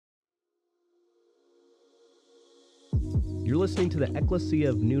You're listening to the Ecclesia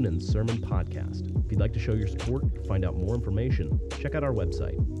of Noonan Sermon Podcast. If you'd like to show your support or find out more information, check out our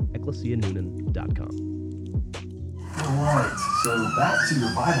website, ecclesianoonan.com. All right, so back to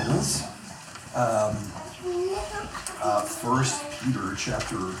your Bibles. 1 Peter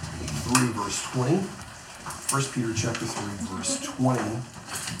chapter 3, verse 20. 1 Peter chapter 3, verse 20.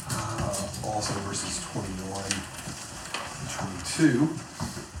 Also verses 21 and 22.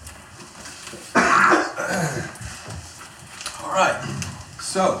 All right,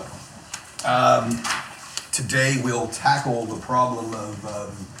 so today we'll tackle the problem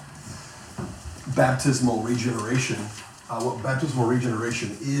of baptismal regeneration. What baptismal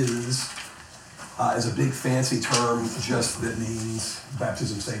regeneration is a big fancy term just that means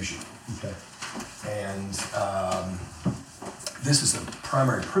baptism saves you. Okay. And this is the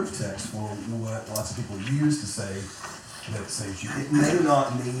primary proof text for what lots of people use to say that it saves you. It may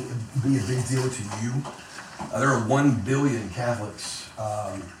not be a big deal to you. There are 1 billion Catholics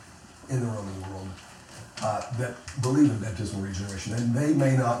in the Roman world that believe in baptismal regeneration, and they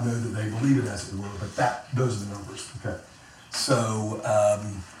may not know that they believe it as it were, but those are the numbers. Okay, so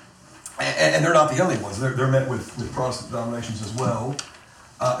and they're not the only ones. They're met with Protestant denominations as well.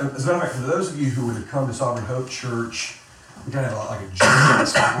 As a matter of fact, for those of you who would have come to Sovereign Hope Church, we kind of had like a joint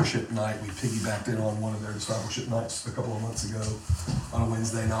discipleship night. We piggybacked in on one of their discipleship nights a couple of months ago on a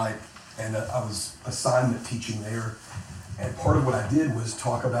Wednesday night, and I was assignment teaching there. And part of what I did was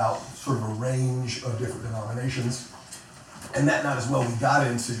talk about sort of a range of different denominations. And that night as well, we got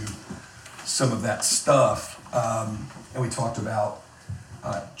into some of that stuff. And we talked about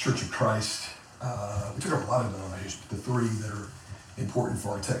Church of Christ. We took up a lot of denominations, but the three that are important for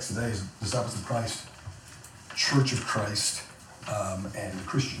our text today is Disciples of Christ, Church of Christ, and the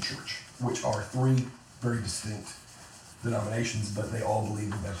Christian Church, which are three very distinct denominations, but they all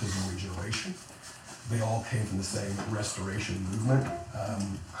believe in baptismal regeneration. They all came from the same restoration movement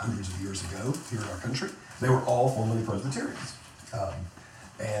hundreds of years ago here in our country. They were all formerly Presbyterians.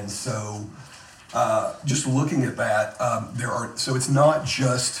 And so just looking at that, so it's not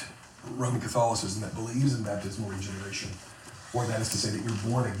just Roman Catholicism that believes in baptismal regeneration, or that is to say that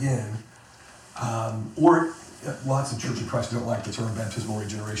you're born again, or lots of Church of Christ don't like the term baptismal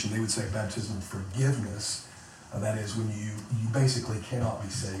regeneration. They would say baptismal forgiveness. That is when you basically cannot be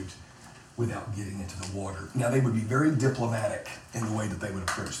saved without getting into the water. Now, they would be very diplomatic in the way that they would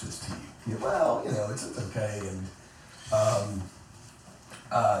approach this to you. Well, it's okay,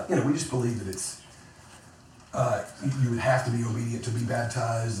 and we just believe that it's you would have to be obedient to be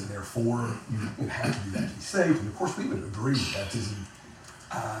baptized, and therefore you have to do that to be saved. And of course, we would agree that baptism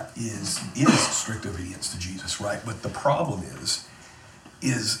is strict obedience to Jesus, right? But the problem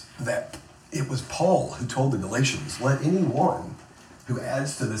is that it was Paul who told the Galatians, "Let anyone who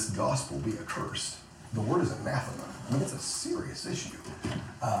adds to this gospel be accursed." The word is anathema. I mean, it's a serious issue.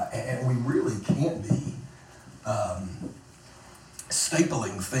 And we really can't be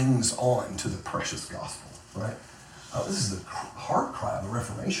stapling things on to the precious gospel, right? This is the heart cry of the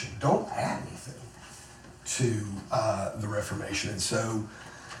Reformation. Don't add anything to the Reformation. And so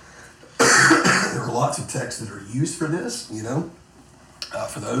there are lots of texts that are used for this,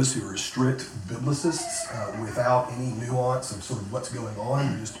 for those who are strict biblicists, without any nuance of sort of what's going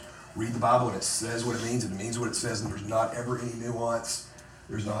on. You just read the Bible and it says what it means and it means what it says, and there's not ever any nuance,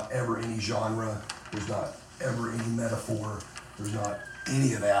 there's not ever any genre, there's not ever any metaphor, there's not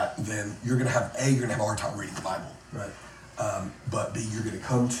any of that. Then you're going to have a hard time reading the Bible, right? But B, you're going to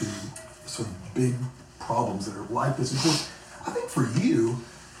come to sort of big problems that are like this. Of course, I think for you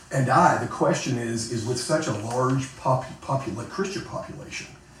and I, the question is with such a large Christian population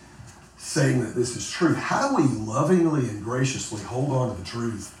saying that this is true, how do we lovingly and graciously hold on to the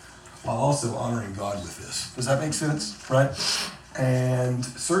truth while also honoring God with this? Does that make sense, right? And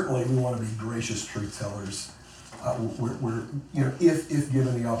certainly we want to be gracious truth tellers. We're if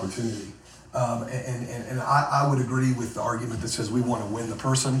given the opportunity. And I would agree with the argument that says we want to win the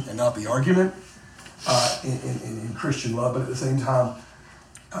person and not the argument in Christian love, but at the same time,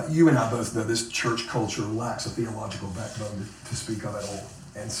 you and I both know this church culture lacks a theological backbone to speak of at all.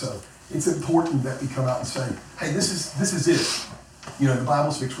 And so it's important that we come out and say, hey, this is it. The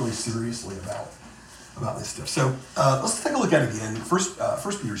Bible speaks really seriously about this stuff. So let's take a look at it again. First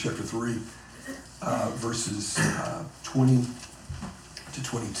Peter chapter 3, verses 20 to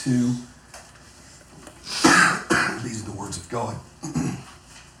 22. These are the words of God.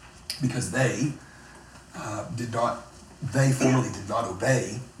 Because they formerly did not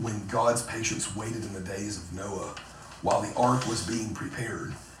obey when God's patience waited in the days of Noah while the ark was being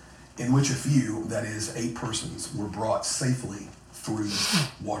prepared, in which a few, that is 8 persons, were brought safely through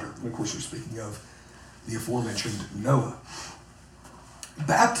water. And of course, we're speaking of the aforementioned Noah.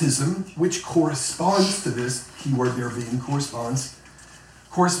 Baptism, which corresponds to this, keyword there being corresponds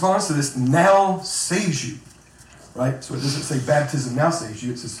to this, now saves you, right? So it doesn't say baptism now saves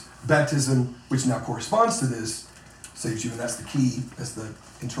you. It says baptism, which now corresponds to this, saves you, and that's the key, that's the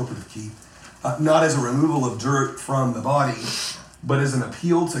interpretive key. Not as a removal of dirt from the body, but as an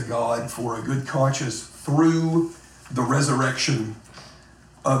appeal to God for a good conscience through the resurrection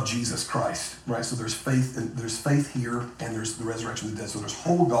of Jesus Christ, right? So there's faith here, and there's the resurrection of the dead. So there's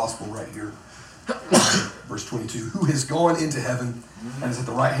whole gospel right here. Verse 22, who has gone into heaven and is at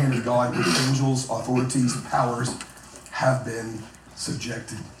the right hand of God, with angels, authorities, powers have been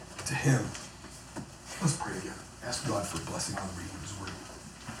subjected to him. Let's pray together. Ask God for a blessing on the reading of his word.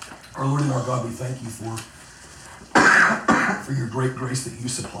 Our Lord and our God, we thank you for your great grace that you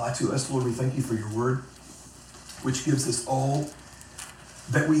supply to us. Lord, we thank you for your word, which gives us all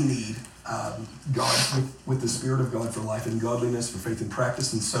that we need, God, with the Spirit of God for life and godliness, for faith and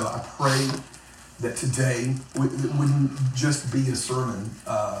practice. And so I pray that today it wouldn't just be a sermon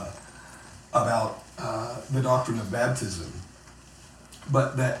about the doctrine of baptism,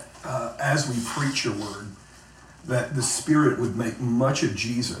 but that as we preach your word, that the Spirit would make much of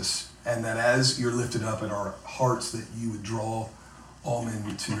Jesus, and that as you're lifted up in our hearts, that you would draw all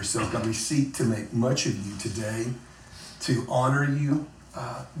men to yourself. God, we seek to make much of you today, to honor you.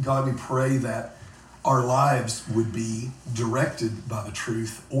 God, we pray that our lives would be directed by the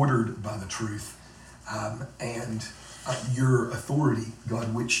truth, ordered by the truth, and your authority,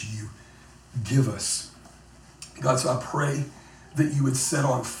 God, which you give us. God, so I pray that you would set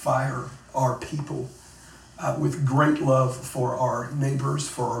on fire our people with great love for our neighbors,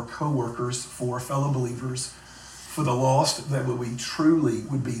 for our co-workers, for fellow believers, for the lost, that we truly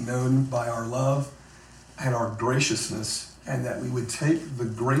would be known by our love and our graciousness, and that we would take the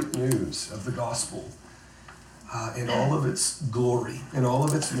great news of the gospel in all of its glory, in all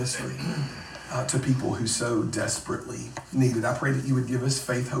of its mystery, to people who so desperately need it. I pray that you would give us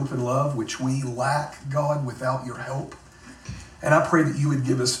faith, hope, and love, which we lack, God, without your help. And I pray that you would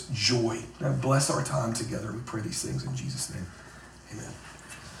give us joy. Now bless our time together. We pray these things in Jesus' name. Amen.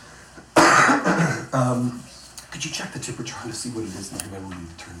 Could you check the temperature on to see what it is? And remember, we need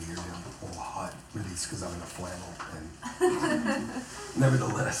to turn the air down. A little hot. Maybe it's because I'm in a flannel. And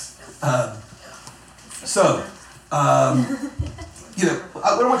nevertheless. I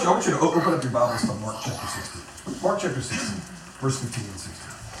want you to open up your Bibles to Mark chapter 16. Mark chapter 16, verse 15 and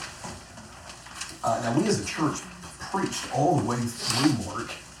 16. Now, we as a church preached all the way through Mark,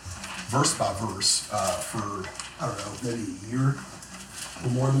 verse by verse, for, I don't know, maybe a year or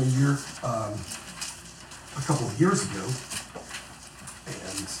more than a year, a couple of years ago.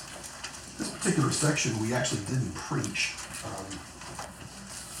 And this particular section we actually didn't preach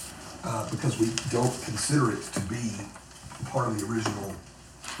because we don't consider it to be part of the original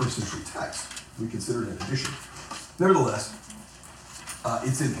first century text. We consider it an addition. Nevertheless,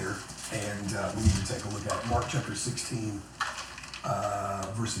 it's in here, and we need to take a look at it. Mark chapter 16,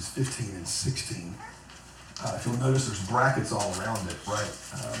 verses 15 and 16. If you'll notice, there's brackets all around it, right?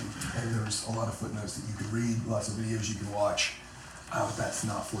 And there's a lot of footnotes that you can read, lots of videos you can watch. But that's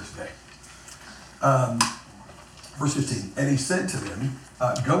not for today. Verse 15, and he said to them,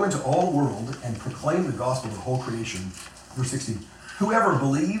 go into all the world and proclaim the gospel to the whole creation. Verse 16, whoever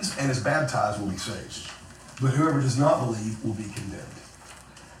believes and is baptized will be saved, but whoever does not believe will be condemned.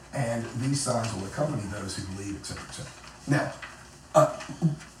 And these signs will accompany those who believe, etc., etc. Now,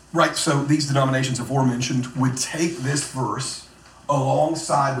 right, so these denominations aforementioned would take this verse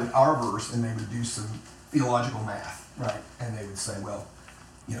alongside with our verse, and they would do some theological math, right? And they would say, well,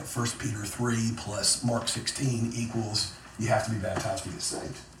 1 Peter 3 plus Mark 16 equals you have to be baptized to get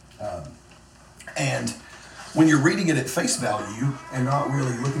saved. And when you're reading it at face value and not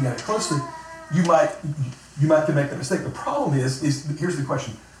really looking at it closely, you might can make that mistake. The problem is here's the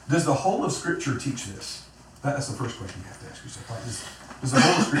question: does the whole of Scripture teach this? That's the first question you have to ask yourself. Right? Does the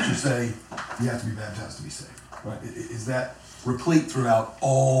whole of Scripture say you have to be baptized to be saved? Right? Is that replete throughout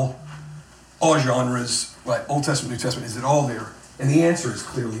all genres? Right? Old Testament, New Testament, is it all there? And the answer is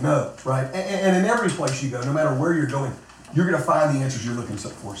clearly no. Right? And in every place you go, no matter where you're going, you're going to find the answers you're looking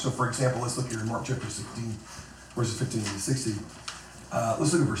for. So, for example, let's look here in Mark chapter 16, verses 15 and 16.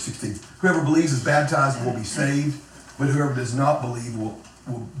 Let's look at verse 16. Whoever believes is baptized will be saved, but whoever does not believe will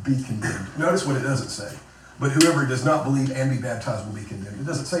be condemned. Notice what it doesn't say. But whoever does not believe and be baptized will be condemned. It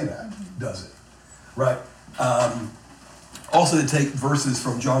doesn't say that, does it? Right? Also, to take verses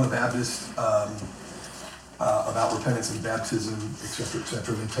from John the Baptist about repentance and baptism, etc.,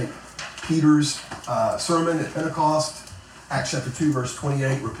 etc. They take Peter's sermon at Pentecost, Acts chapter 2, verse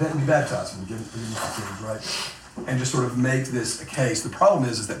 28, repent and be baptized and forgiveness of sins, right? And just sort of make this a case. The problem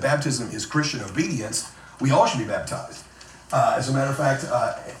is that baptism is Christian obedience. We all should be baptized. As a matter of fact,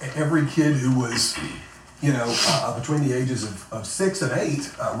 every kid who was, between the ages of 6 and 8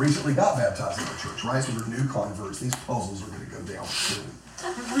 recently got baptized in the church, right? So they're new converts. These puzzles are going to go down soon.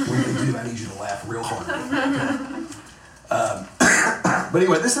 When they do, I need you to laugh real hard. But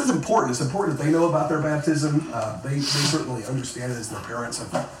anyway, this is important. It's important that they know about their baptism. They certainly understand it as their parents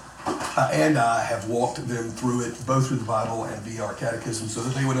have walked them through it, both through the Bible and via our catechism, so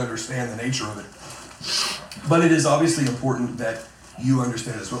that they would understand the nature of it. But it is obviously important that you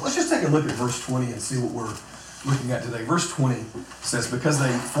understand it as well. Let's just take a look at verse 20 and see what we're looking at today. Verse 20 says, because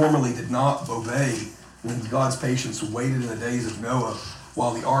they formerly did not obey when God's patience waited in the days of Noah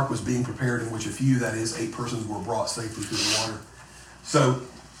while the ark was being prepared, in which a few, that is, 8 persons, were brought safely through the water. So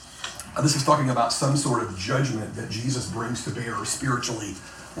this is talking about some sort of judgment that Jesus brings to bear spiritually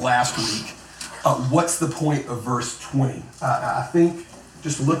last week. What's the point of verse 20? I think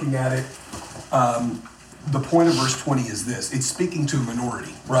just looking at it, the point of verse 20 is this. It's speaking to a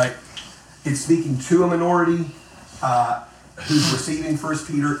minority, right? It's speaking to a minority who's receiving 1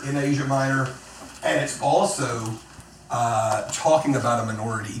 Peter in Asia Minor, and it's also talking about a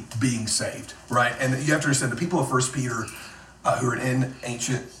minority being saved, right? And you have to understand the people of 1 Peter who are in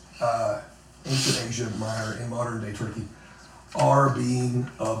ancient Asia Minor, in modern day Turkey, are being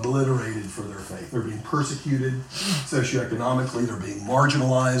obliterated for their faith. They're being persecuted socioeconomically. They're being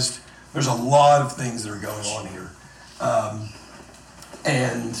marginalized. There's a lot of things that are going on here.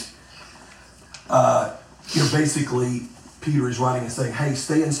 Basically, Peter is writing and saying, hey,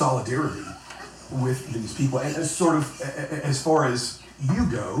 stay in solidarity with these people. And as sort of, as far as you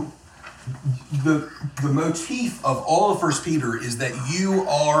go, the motif of all of 1 Peter is that you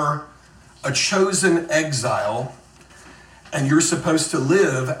are a chosen exile and you're supposed to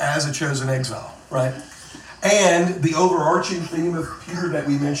live as a chosen exile, right? And the overarching theme of Peter that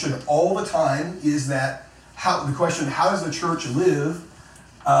we mention all the time is that the question, how does the church live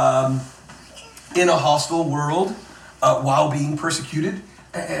in a hostile world while being persecuted?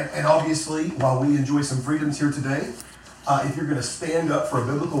 And obviously, while we enjoy some freedoms here today, if you're going to stand up for a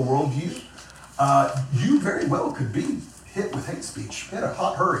biblical worldview, you very well could be hit with hate speech in a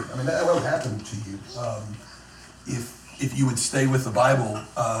hot hurry. I mean, that would happen to you if you would stay with the Bible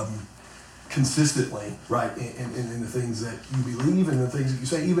consistently, right, in the things that you believe and the things that you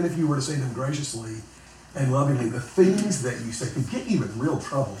say, even if you were to say them graciously and lovingly, the things that you say could get you in real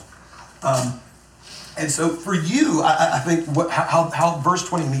trouble. And so for you, I think how verse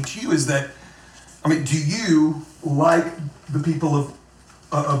 20 meets you is that, do you, like the people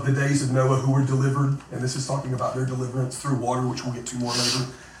of the days of Noah who were delivered, and this is talking about their deliverance through water, which we'll get to more later,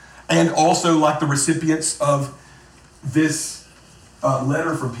 and also like the recipients of this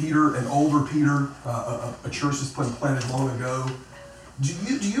letter from Peter, an older Peter, a church that's been planted long ago,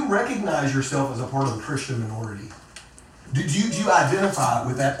 do you recognize yourself as a part of the Christian minority? Do you identify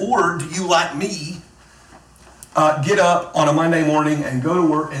with that? Or do you, like me, get up on a Monday morning and go to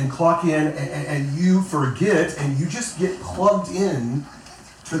work and clock in and you forget and you just get plugged in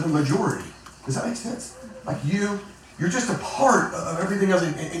to the majority? Does that make sense? Like you're just a part of everything else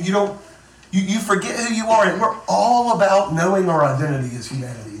and you forget who you are. And we're all about knowing our identity as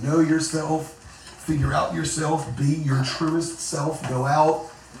humanity. Know yourself, figure out yourself, be your truest self, go out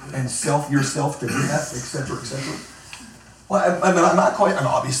and self yourself to death, etc., etc. Well, I'm not quite,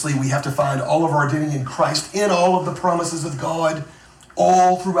 obviously we have to find all of our identity in Christ, in all of the promises of God,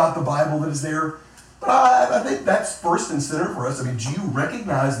 all throughout the Bible that is there. But I think that's first and center for us. Do you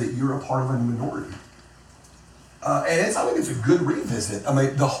recognize that you're a part of a minority? And I think it's a good revisit.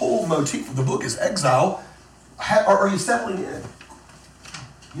 The whole motif of the book is exile. Are you settling in?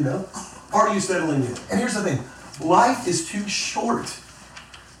 Are you settling in? And here's the thing. Life is too short.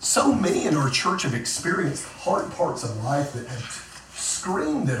 So many in our church have experienced hard parts of life that have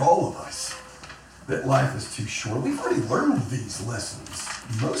screamed at all of us that life is too short. We've already learned these lessons,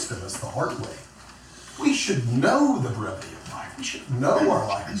 most of us, the hard way. We should know the brevity of life. We should know our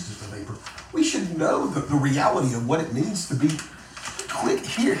life is just a vapor. We should know the reality of what it means to be quick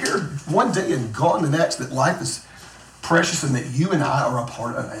here one day and gone the next, that life is precious and that you and I are a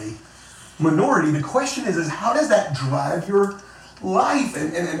part of a minority. The question is how does that drive your life?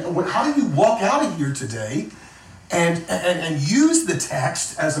 And how do you walk out of here today and use the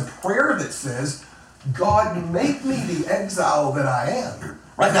text as a prayer that says, God, make me the exile that I am?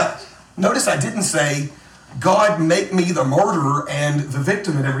 Right now, notice I didn't say, God, make me the martyr and the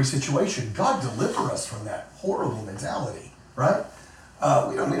victim in every situation. God, deliver us from that horrible mentality, right?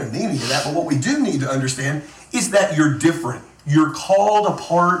 We don't need any of that, but what we do need to understand is that you're different. You're called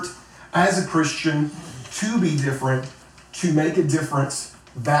apart as a Christian to be different, to make a difference.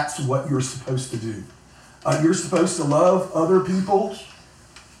 That's what you're supposed to do. You're supposed to love other people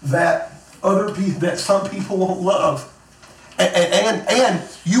that some people won't love. And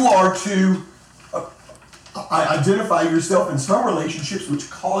you are to identify yourself in some relationships which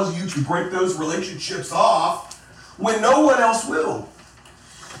cause you to break those relationships off when no one else will.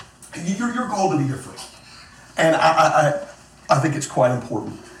 You're called to be different. And I think it's quite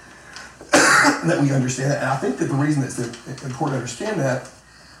important that we understand that. And I think that the reason it's important to understand that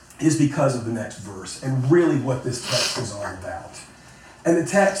is because of the next verse and really what this text is all about. And the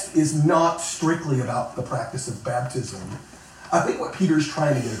text is not strictly about the practice of baptism. I think what Peter's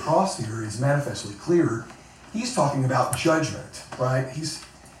trying to get across here is manifestly clear. He's talking about judgment, right?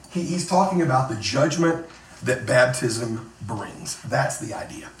 He's talking about the judgment that baptism brings. That's the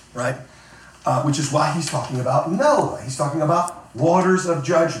idea, right? Which is why he's talking about Noah. He's talking about waters of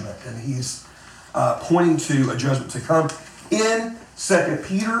judgment, and he's pointing to a judgment to come. In 2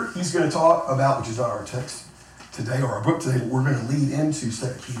 Peter, he's going to talk about, which is not our text today or our book today, but we're going to lead into 2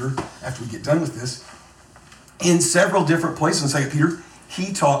 Peter after we get done with this. In several different places in 2 Peter,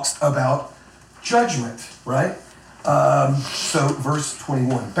 he talks about judgment, right? So verse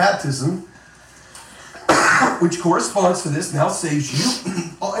 21, baptism, which corresponds to this, now saves you,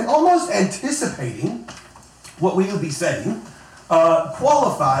 and almost anticipating what we would be saying,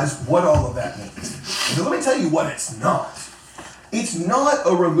 qualifies what all of that means. So let me tell you what it's not. It's not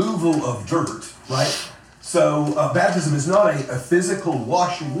a removal of dirt, right? So baptism is not a physical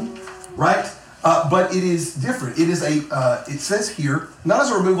washing, right? But it is different. It is it says here, not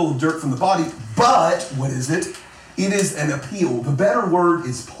as a removal of dirt from the body, but, what is it? It is an appeal. The better word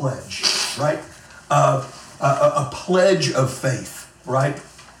is pledge, right? A pledge of faith, right?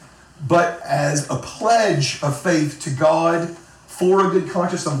 But as a pledge of faith to God for a good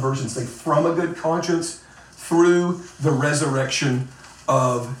conscience, some versions say from a good conscience, through the resurrection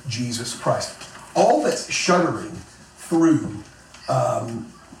of Jesus Christ. All that's shuddering through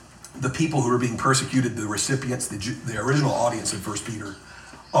the people who are being persecuted, the recipients, the original audience of 1 Peter,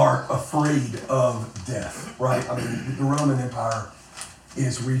 are afraid of death, right? I mean, the Roman Empire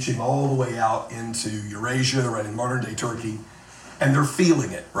is reaching all the way out into Eurasia, right, in modern-day Turkey, and they're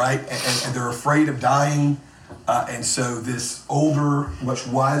feeling it, right? And they're afraid of dying. And so this older, much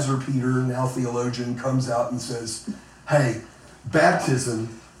wiser Peter, now theologian, comes out and says, hey,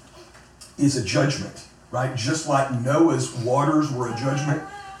 baptism is a judgment, right? Just like Noah's waters were a judgment,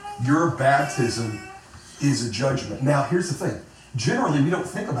 your baptism is a judgment. Now, here's the thing. Generally, we don't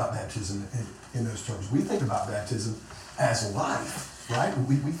think about baptism in those terms. We think about baptism as life, right?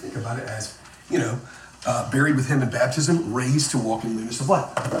 We think about it as, buried with him in baptism, raised to walk in newness of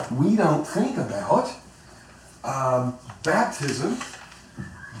life. We don't think about baptism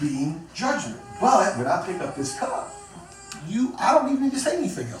being judgment. But when I pick up this cup, I don't even need to say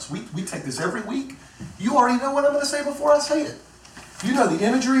anything else. We take this every week. You already know what I'm going to say before I say it. You know the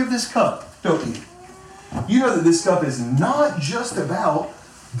imagery of this cup, don't you? You know that this cup is not just about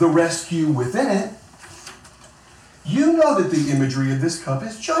the rescue within it. You know that the imagery of this cup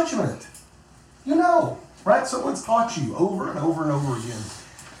is judgment. You know, right? Someone's taught you over and over and over again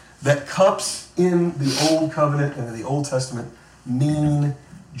that cups in the Old Covenant and in the Old Testament mean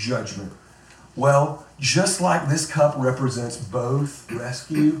judgment. Well, just like this cup represents both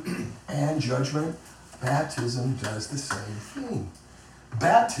rescue and judgment, baptism does the same thing.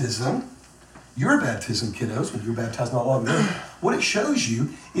 Baptism, your baptism, kiddos, when you were baptized not long ago, what it shows you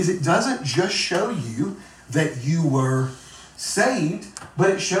is it doesn't just show you that you were saved, but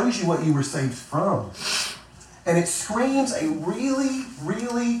it shows you what you were saved from. And it screams a really,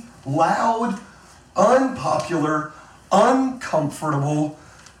 really loud, unpopular, uncomfortable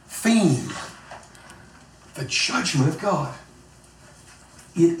theme. The judgment of God.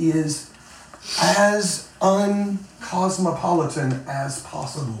 It is as uncosmopolitan as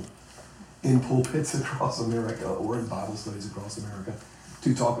possible in pulpits across America or in Bible studies across America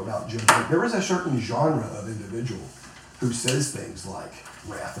to talk about judgment. There is a certain genre of individual who says things like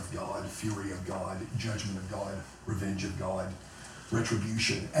wrath of God, fury of God, judgment of God, revenge of God,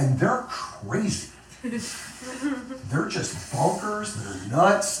 retribution. And they're crazy. They're just bonkers. They're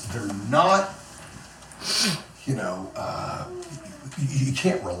nuts. They're not, you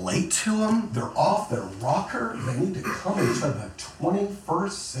can't relate to them. They're off their rocker. They need to come into the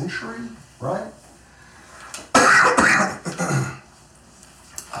 21st century, right?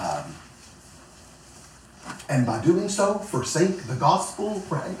 And by doing so, forsake the gospel,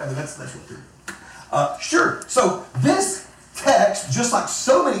 right? I mean, that's what they're doing. Sure. So this text text, just like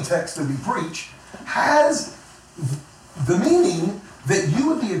so many texts that we preach, has the meaning that you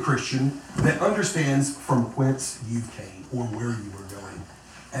would be a Christian that understands from whence you came or where you were going.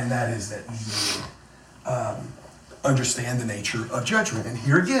 And that is that you would understand the nature of judgment. And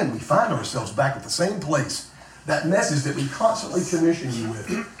here again, we find ourselves back at the same place. That message that we constantly commission you with.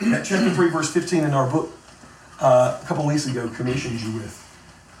 That chapter 3, verse 15 in our book a couple weeks ago commissions you with.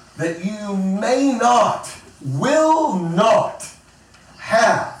 That you may not, will not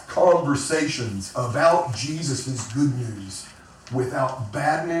have conversations about Jesus' good news without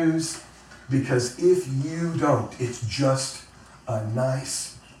bad news, because if you don't, it's just a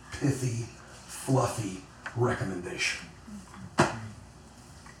nice, pithy, fluffy recommendation.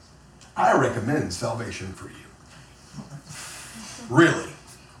 I recommend salvation for you. Really.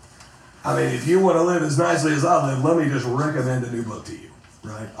 I mean, if you want to live as nicely as I live, let me just recommend a new book to you,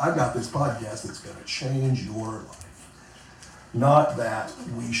 right? I've got this podcast that's going to change your life. Not that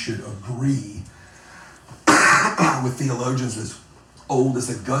we should agree with theologians as old as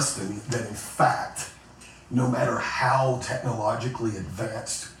Augustine that in fact, no matter how technologically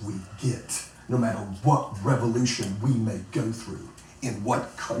advanced we get, no matter what revolution we may go through, in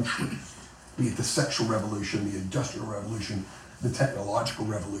what country, be it the sexual revolution, the industrial revolution, the technological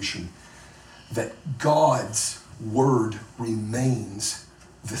revolution, that God's word remains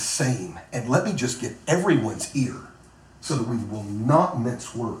the same. And let me just get everyone's ear so that we will not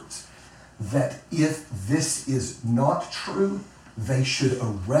mince words, that if this is not true, they should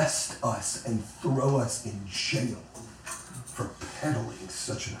arrest us and throw us in jail for peddling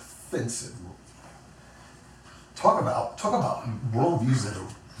such an offensive worldview. Talk about worldviews that are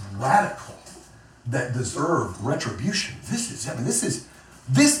radical, that deserve retribution. This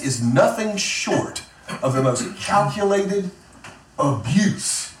is nothing short of the most calculated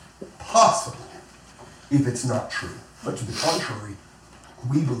abuse possible if it's not true. But to the contrary,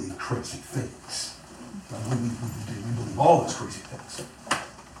 we believe crazy things. We believe all those crazy things.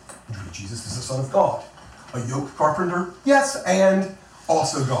 Jesus is the Son of God. A yoke carpenter? Yes, and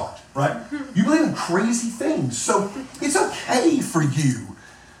also God, right? You believe in crazy things. So it's okay for you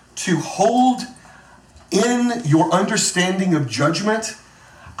to hold in your understanding of judgment.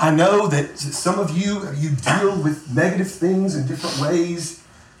 I know that some of you deal with negative things in different ways.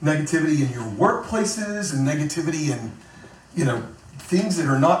 Negativity in your workplaces and negativity in, things that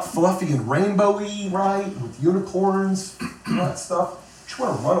are not fluffy and rainbowy, right? With unicorns and that stuff. You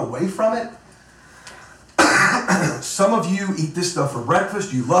want to run away from it. Some of you eat this stuff for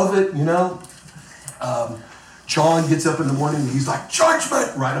breakfast. You love it, John gets up in the morning and he's like,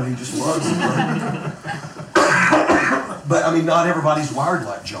 judgment, right? He just loves it. Right? But, not everybody's wired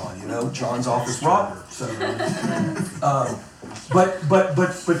like John, John's off his rocker. So, But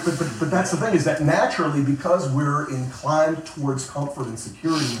that's the thing, is that naturally, because we're inclined towards comfort and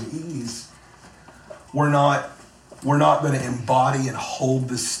security and ease, we're not going to embody and hold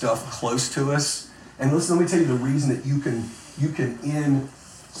this stuff close to us. And listen, let me tell you the reason that you can in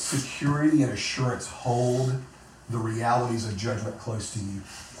security and assurance hold the realities of judgment close to you.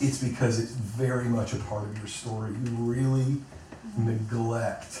 It's because it's very much a part of your story. You really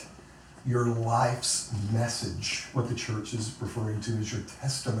neglect your life's message. What the church is referring to is your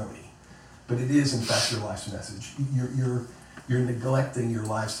testimony. But it is, in fact, your life's message. You're neglecting your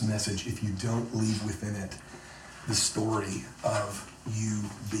life's message if you don't leave within it the story of you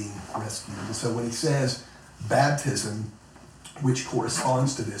being rescued. And so when he says baptism, which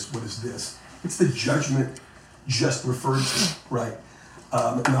corresponds to this, what is this? It's the judgment just referred to, right?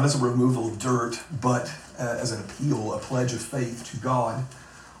 Not as a removal of dirt, but as an appeal, a pledge of faith to God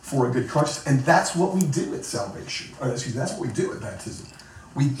for a good conscience. And that's what we do at salvation. That's what we do at baptism.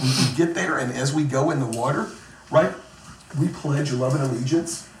 We get there, and as we go in the water, right, we pledge love and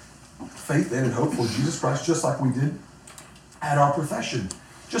allegiance, faith in and hope for Jesus Christ, just like we did at our profession.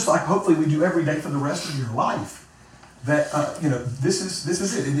 Just like hopefully we do every day for the rest of your life. That, this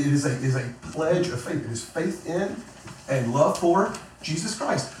is it. It is a pledge of faith. It is faith in and love for Jesus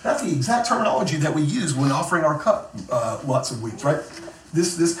Christ. That's the exact terminology that we use when offering our cup lots of weeks, right?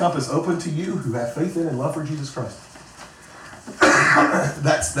 This cup is open to you who have faith in and love for Jesus Christ.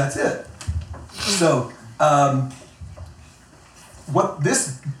 That's it. So, what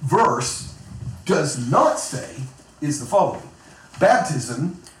this verse does not say is the following.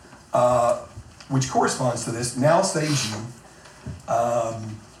 Baptism, which corresponds to this, now saves you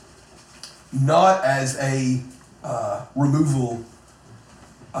not as a removal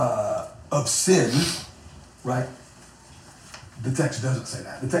of sin, right? The text doesn't say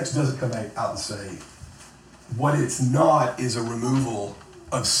that. The text doesn't come out and say what it's not is a removal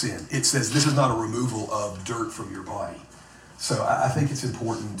of sin. It says this is not a removal of dirt from your body. So I think it's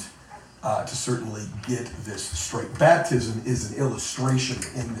important to certainly get this straight. Baptism is an illustration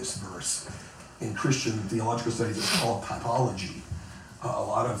in this verse. In Christian theological studies, it's called typology. A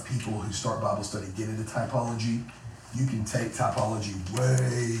lot of people who start Bible study get into typology. You can take typology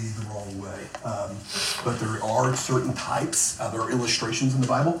way the wrong way. But there are certain types, there are illustrations in the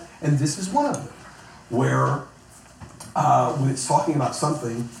Bible, and this is one of them, where when it's talking about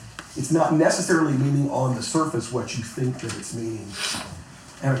something, it's not necessarily meaning on the surface what you think that it's meaning.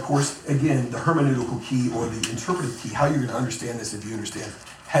 And of course, again, the hermeneutical key or the interpretive key, how you're going to understand this if you understand,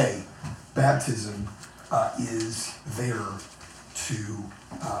 hey, baptism is there to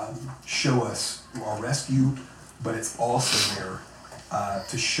show us our rescue, but it's also there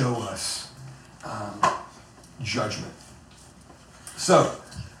to show us judgment. So,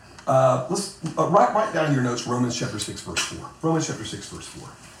 let's write down in your notes Romans chapter 6, verse 4. Romans chapter 6, verse 4.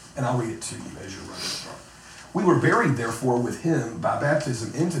 And I'll read it to you as you're writing it down. We were buried, therefore, with him by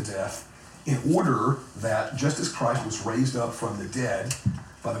baptism into death, in order that, just as Christ was raised up from the dead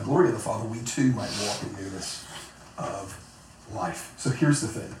by the glory of the Father, we too might walk in newness of life. So here's the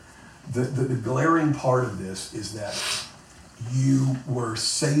thing. The glaring part of this is that you were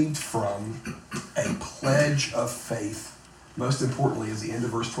saved from a pledge of faith. Most importantly, as the end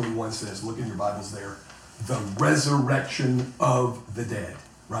of verse 21 says, look in your Bibles there, the resurrection of the dead,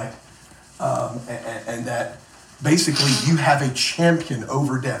 right? And that basically you have a champion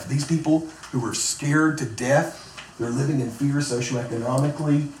over death. These people who are scared to death, they're living in fear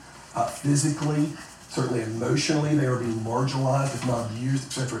socioeconomically, physically, certainly emotionally, they are being marginalized, if not abused,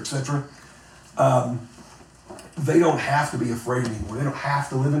 etc., etc. They don't have to be afraid anymore. They don't have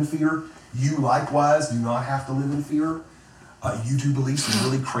to live in fear. You likewise do not have to live in fear. You do believe some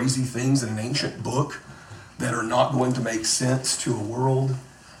really crazy things in an ancient book that are not going to make sense to a world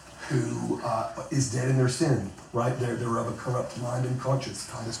who is dead in their sin, right? They're of a corrupt mind and conscience,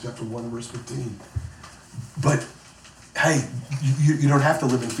 Titus chapter 1, verse 15. But hey, you don't have to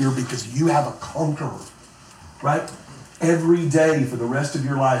live in fear because you have a conqueror, right? Every day for the rest of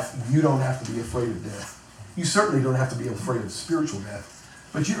your life, you don't have to be afraid of death. You certainly don't have to be afraid of spiritual death,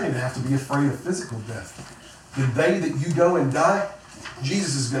 but you don't even have to be afraid of physical death. The day that you go and die,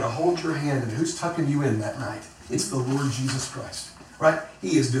 Jesus is going to hold your hand, and who's tucking you in that night? It's the Lord Jesus Christ, right?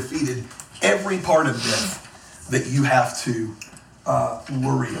 He has defeated every part of death that you have to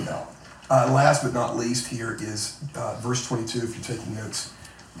worry about. Last but not least here is verse 22, if you're taking notes,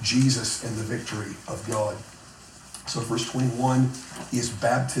 Jesus and the victory of God. So verse 21 is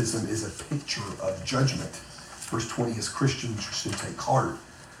baptism is a picture of judgment. Verse 20 is Christians should take heart.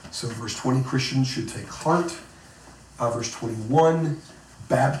 So verse 20, Christians should take heart. Verse 21,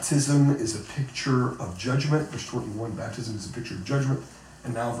 baptism is a picture of judgment. Verse 21, baptism is a picture of judgment.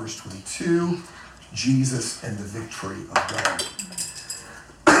 And now verse 22, Jesus and the victory of God.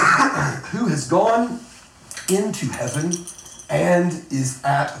 Who has gone into heaven and is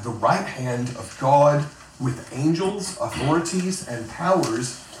at the right hand of God with angels, authorities, and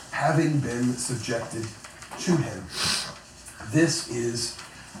powers having been subjected to him. This is,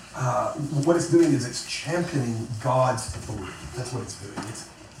 what it's doing is it's championing God's authority. That's what it's doing.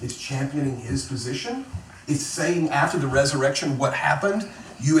 It's championing his position. It's saying after the resurrection what happened.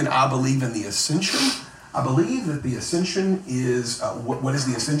 You and I believe in the ascension. I believe that the ascension is, what is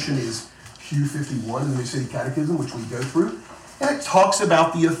the ascension is Q51 in the New City Catechism, which we go through. And it talks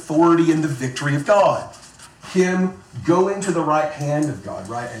about the authority and the victory of God. Him going to the right hand of God,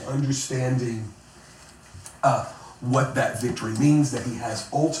 right? And understanding what that victory means, that he has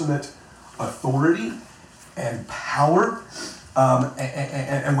ultimate authority and power.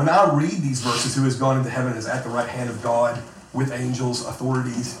 And when I read these verses, who has gone into heaven is at the right hand of God with angels,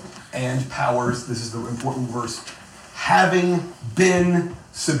 authorities, and powers. This is the important verse. Having been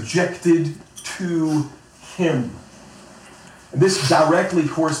subjected to him. And this directly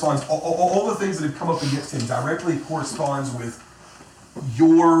corresponds, all the things that have come up against him directly corresponds with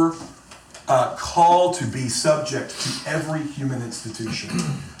your call to be subject to every human institution,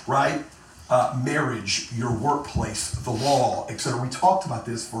 right? Marriage, your workplace, the law, etc. We talked about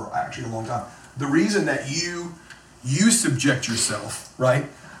this for actually a long time. The reason that you subject yourself, right?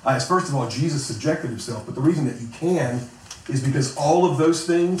 Is first of all, Jesus subjected himself, but the reason that you can is because all of those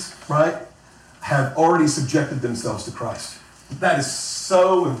things, right, have already subjected themselves to Christ. That is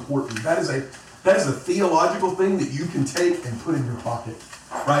so important. That is a theological thing that you can take and put in your pocket,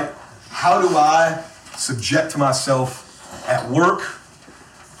 right? How do I subject myself at work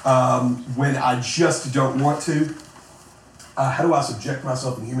when I just don't want to? How do I subject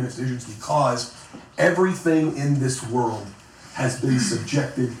myself in human institutions? Because everything in this world has been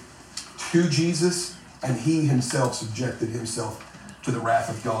subjected to Jesus and he himself subjected himself to the wrath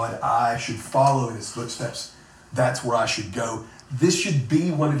of God. I should follow in his footsteps. That's where I should go. This should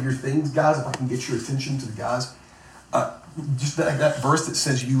be one of your things, guys, if I can get your attention to the guys. Just that verse that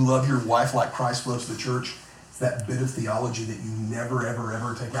says you love your wife like Christ loves the church. It's that bit of theology that you never, ever,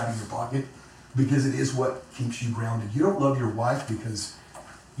 ever take out of your pocket, because it is what keeps you grounded. You don't love your wife because,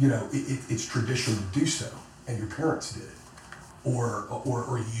 it's tradition to do so, and your parents did it,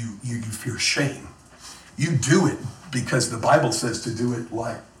 or you fear shame. You do it because the Bible says to do it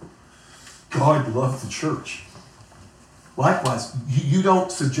like God loved the church. Likewise, you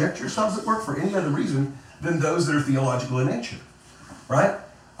don't subject yourselves at work for any other reason than those that are theological in nature, right?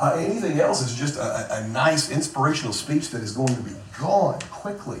 Anything else is just a nice inspirational speech that is going to be gone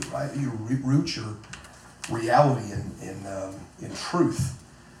quickly, right? You root your reality in truth,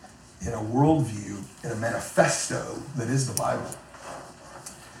 in a worldview, in a manifesto that is the Bible.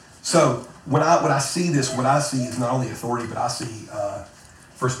 So when I see this, what I see is not only authority, but I see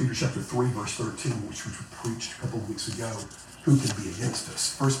 1 Peter chapter 3, verse 13, which we preached a couple of weeks ago. Who can be against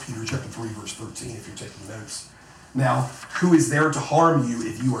us? 1 Peter chapter 3, verse 13, if you're taking notes. Now, who is there to harm you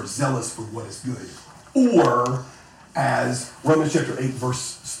if you are zealous for what is good? Or, as Romans chapter 8,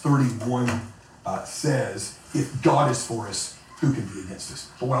 verse 31 says, if God is for us, who can be against us?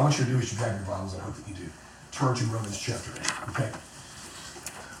 But what I want you to do is you grab your Bibles, and I hope that you do. Turn to Romans chapter 8, okay?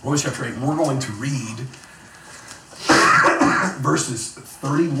 Romans chapter 8, we're going to read verses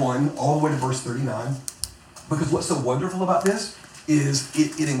 31 all the way to verse 39. Because what's so wonderful about this is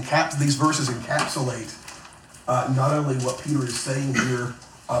these verses encapsulate not only what Peter is saying here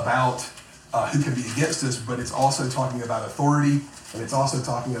about who can be against us, but it's also talking about authority, and it's also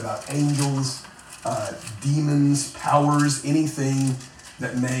talking about angels, demons, powers, anything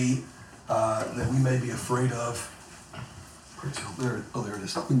that we may be afraid of. There it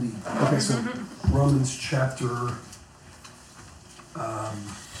is. Indeed. Okay, so Romans chapter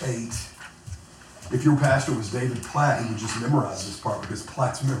 8. If your pastor was David Platt, he would just memorize this part, because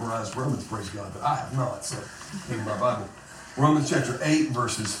Platt's memorized Romans, praise God, but I have not, so in my Bible. Romans chapter 8,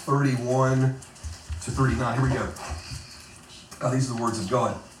 verses 31 to 39. Here we go. These are the words of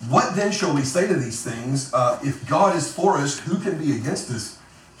God. What then shall we say to these things? If God is for us, who can be against us?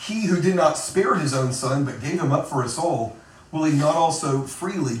 He who did not spare his own son, but gave him up for us all, will he not also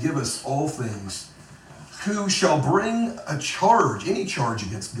freely give us all things? Who shall bring any charge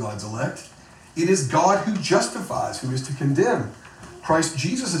against God's elect? It is God who justifies, who is to condemn. Christ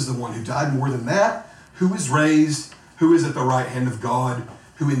Jesus is the one who died, more than that, who is raised, who is at the right hand of God,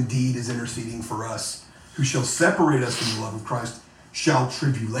 who indeed is interceding for us. Who shall separate us from the love of Christ? Shall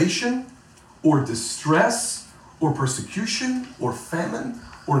tribulation, or distress, or persecution, or famine,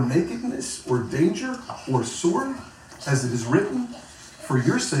 or nakedness, or danger, or sword? As it is written, for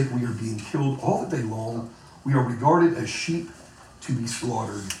your sake we are being killed all the day long. We are regarded as sheep to be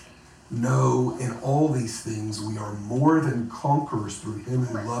slaughtered. No, in all these things we are more than conquerors through him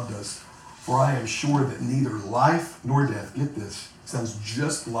who loved us. For I am sure that neither life nor death, get this, sounds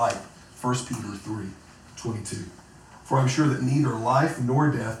just like 1 Peter 3:22. For I am sure that neither life nor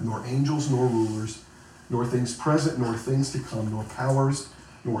death, nor angels nor rulers, nor things present nor things to come, nor powers,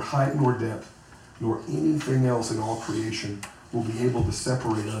 nor height nor depth, nor anything else in all creation will be able to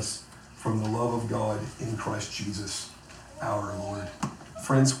separate us from the love of God in Christ Jesus our Lord.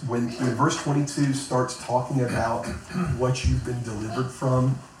 Friends, when verse 22 starts talking about what you've been delivered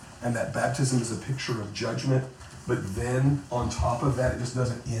from, and that baptism is a picture of judgment, but then on top of that, it just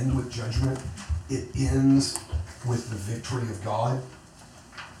doesn't end with judgment. It ends with the victory of God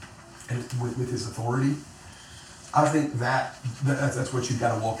and with his authority. I think that's what you've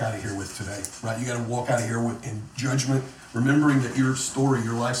got to walk out of here with today, right? You got to walk out of here in judgment, remembering that your story,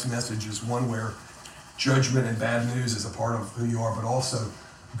 your life's message is one where judgment and bad news is a part of who you are, but also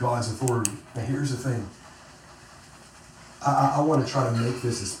God's authority. Now, here's the thing. I want to try to make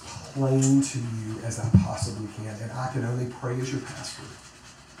this as plain to you as I possibly can, and I can only pray as your pastor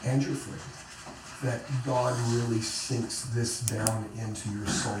and your friend that God really sinks this down into your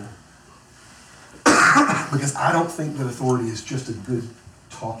soul. Because I don't think that authority is just a good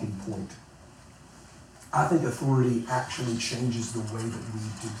talking point. I think authority actually changes the way that we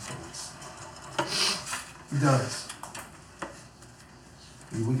do things. It does.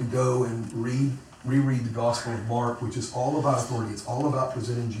 We could go and reread the Gospel of Mark, which is all about authority. It's all about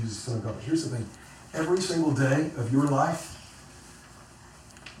presenting Jesus as Son of God. But here's the thing. Every single day of your life,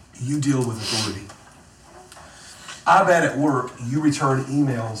 you deal with authority. I bet at work you return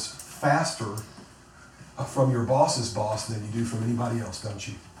emails faster from your boss's boss than you do from anybody else, don't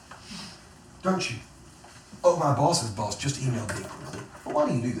you? Don't you? Oh, my boss's boss just emailed me. Well, why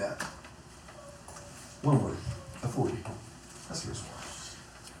do you do that? One word. Authority. That's the reason why.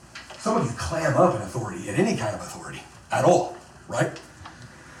 Some of you clam up in authority, at any kind of authority, at all, right?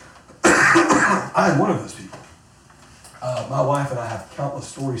 I am one of those people. My wife and I have countless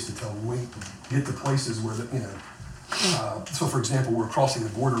stories to tell when we get to places where, so for example, we're crossing the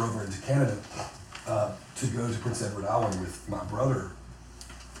border over into Canada to go to Prince Edward Island with my brother.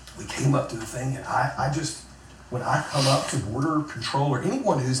 We came up to the thing, and I just, when I come up to border control or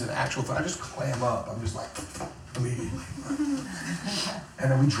anyone who's in actual, I just clam up. I'm just like, immediately.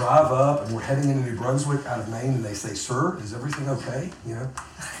 And then we drive up, and we're heading into New Brunswick out of Maine, and they say, "Sir, is everything okay?" You know?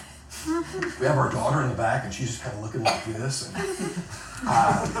 We have our daughter in the back, and she's just kind of looking like this. And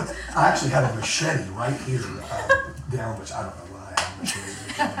I actually had a machete right here down, which I don't know why I have a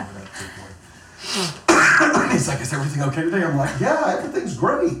machete down at that point. He's like, "Is everything okay today?" I'm like, "Yeah, everything's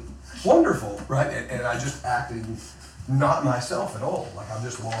great. Wonderful," right? And I just acted not myself at all. Like I've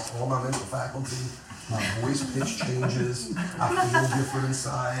just lost all my mental faculty. My voice pitch changes. I feel different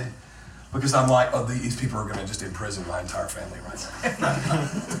inside. Because I'm like, oh, these people are going to just imprison my entire family right now.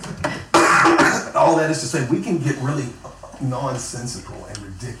 All that is to say, we can get really nonsensical and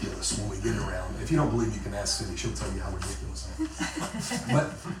ridiculous when we get around. If you don't believe, you can ask Cindy. She'll tell you how ridiculous I am.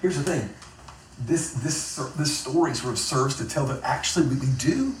 But here's the thing. This story sort of serves to tell that actually we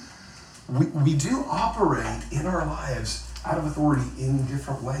do operate in our lives out of authority in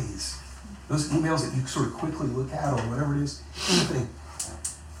different ways. Those emails that you sort of quickly look at or whatever it is, here's the thing.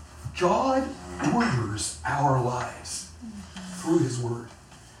 God orders our lives through his word.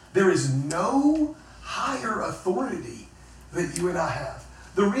 There is no higher authority that you and I have.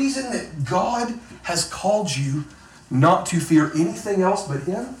 The reason that God has called you not to fear anything else but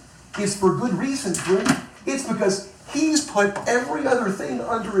him is for good reason, friend. It's because he's put every other thing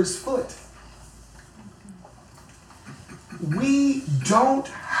under his foot. We don't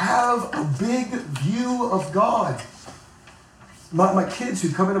have a big view of God. My kids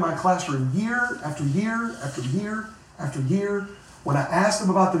who come into my classroom year after year after year after year, when I ask them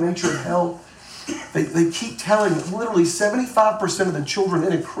about the nature of hell, they keep telling me literally 75% of the children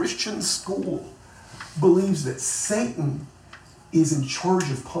in a Christian school believes that Satan is in charge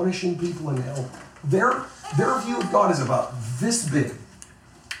of punishing people in hell. Their view of God is about this big.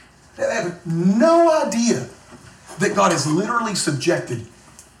 They have no idea that God has literally subjected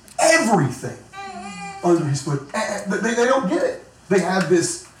everything under his foot. They don't get it. They have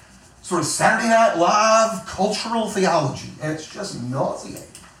this sort of Saturday Night Live cultural theology, and it's just nauseating.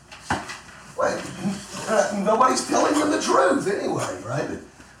 Nobody's telling them the truth anyway, right?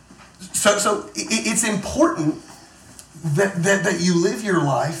 So it's important that you live your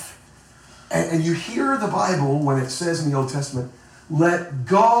life and you hear the Bible when it says in the Old Testament, let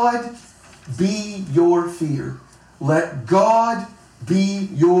God be your fear. Let God be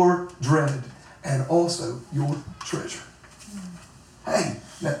your dread and also your treasure. Hey,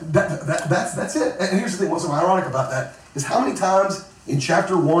 that's it. And here's the thing, what's so ironic about that is how many times in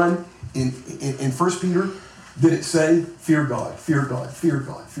chapter 1 in 1 Peter did it say, fear God, fear God, fear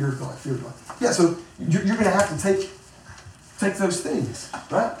God, fear God, fear God. Yeah, so you're going to have to take those things,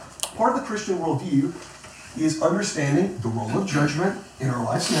 right? Part of the Christian worldview is understanding the role of judgment in our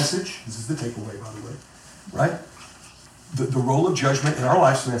life's message. This is the takeaway, by the way, right? The role of judgment in our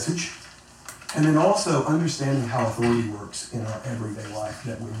life's message. And then also understanding how authority works in our everyday life.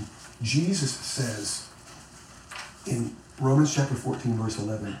 That when Jesus says in Romans chapter 14, verse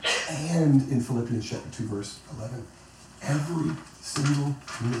 11, and in Philippians chapter 2, verse 11, every single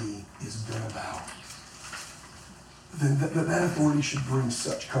knee is going to bow. Then that authority should bring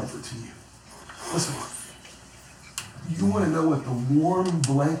such comfort to you. Listen, you want to know what the warm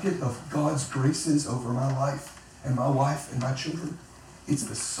blanket of God's grace is over my life and my wife and my children? It's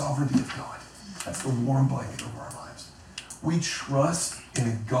the sovereignty of God. That's the warm blanket over our lives. We trust in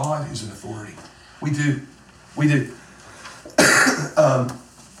a God who's an authority. We do. We do.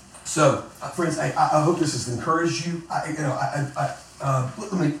 So, friends, I hope this has encouraged you.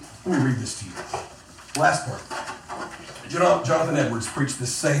 Let me read this to you. Last part. Jonathan Edwards preached the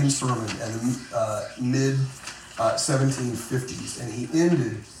same sermon in the mid-1750s, and he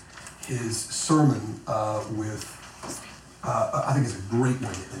ended his sermon with, I think it's a great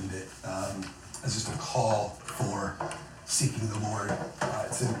way to end it, as just a call for seeking the Lord.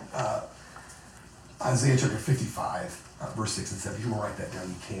 It's in Isaiah chapter 55, verse 6 and 7. If you want to write that down,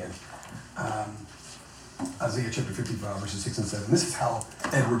 you can. Isaiah chapter 55, verses 6 and 7. This is how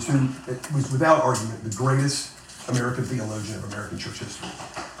Edwards, who was without argument the greatest American theologian of American church history,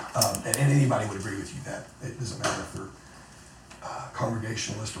 and anybody would agree with you that it doesn't matter if they're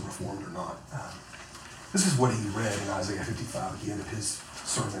Congregationalist or Reformed or not. This is what he read in Isaiah 55 at the end of his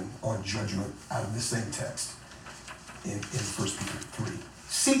sermon on judgment out of this same text in 1 Peter 3.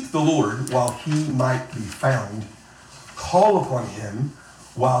 Seek the Lord while he might be found. Call upon him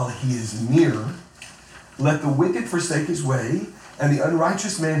while he is near. Let the wicked forsake his way, and the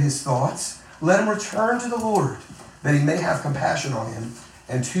unrighteous man his thoughts. Let him return to the Lord, that he may have compassion on him,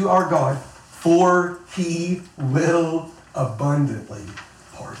 and to our God, for he will abundantly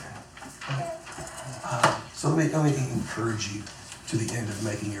pardon. So let me encourage you to the end of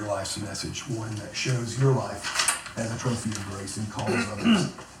making your life's message one that shows your life as a trophy of grace and calls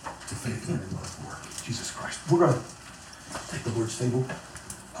others to faith in and love for Jesus Christ. We're going to take the Lord's table.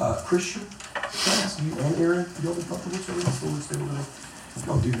 Christian, can I ask you and Aaron, if y'all be comfortable serving the Lord's table today? If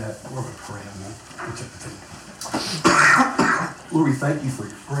y'all do that, we're going to pray and we'll take the table. Lord, we thank you for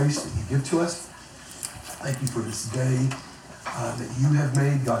your grace that you give to us. Thank you for this day that you have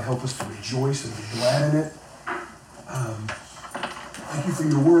made. God, help us to rejoice and be glad in it. Thank you for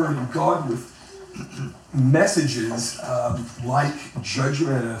your word, and God, with messages like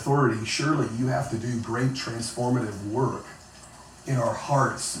judgment and authority, surely you have to do great transformative work in our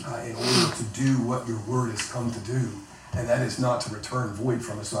hearts in order to do what your word has come to do, and that is not to return void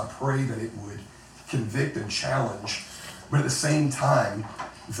from us. So I pray that it would convict and challenge, but at the same time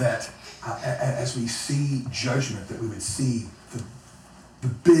that as we see judgment, that we would see the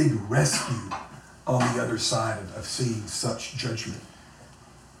big rescue on the other side of seeing such judgment,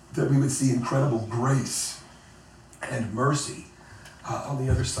 that we would see incredible grace and mercy on the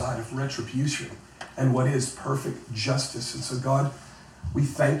other side of retribution and what is perfect justice. And so, God, we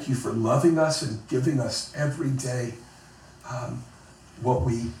thank you for loving us and giving us every day what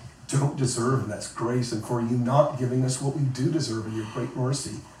we don't deserve, and that's grace, and for you not giving us what we do deserve in your great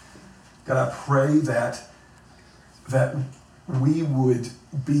mercy. God, I pray that we would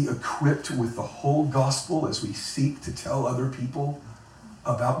be equipped with the whole gospel as we seek to tell other people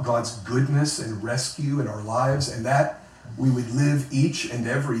about God's goodness and rescue in our lives, and that we would live each and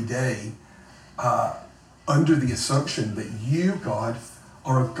every day under the assumption that you, God,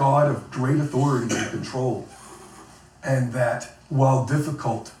 are a God of great authority and control, and that while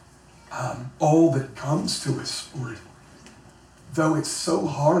difficult, all that comes to us, Lord, though it's so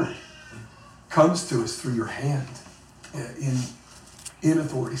hard, comes to us through your hand in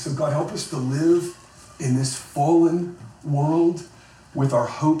authority. So God, help us to live in this fallen world with our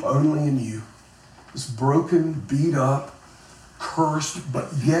hope only in you. This broken, beat up, cursed,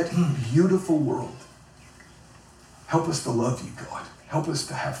 but yet beautiful world. Help us to love you, God. Help us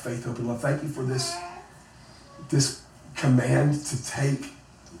to have faith, hope, and love. Thank you for this command to take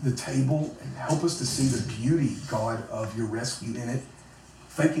the table, and help us to see the beauty, God, of your rescue in it.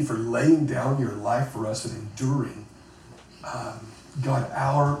 Thank you for laying down your life for us and enduring, God,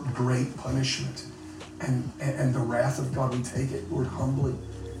 our great punishment and the wrath of God. We take it, Lord, humbly.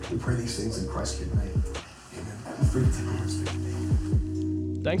 We pray these things in Christ's good name. Amen. Feel free to take the Lord's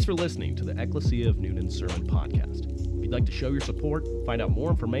name. Thanks for listening to the Ecclesia of Newnan Sermon Podcast. If you'd like to show your support, find out more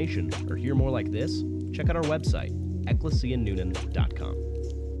information, or hear more like this, check out our website, ecclesianewnan.com.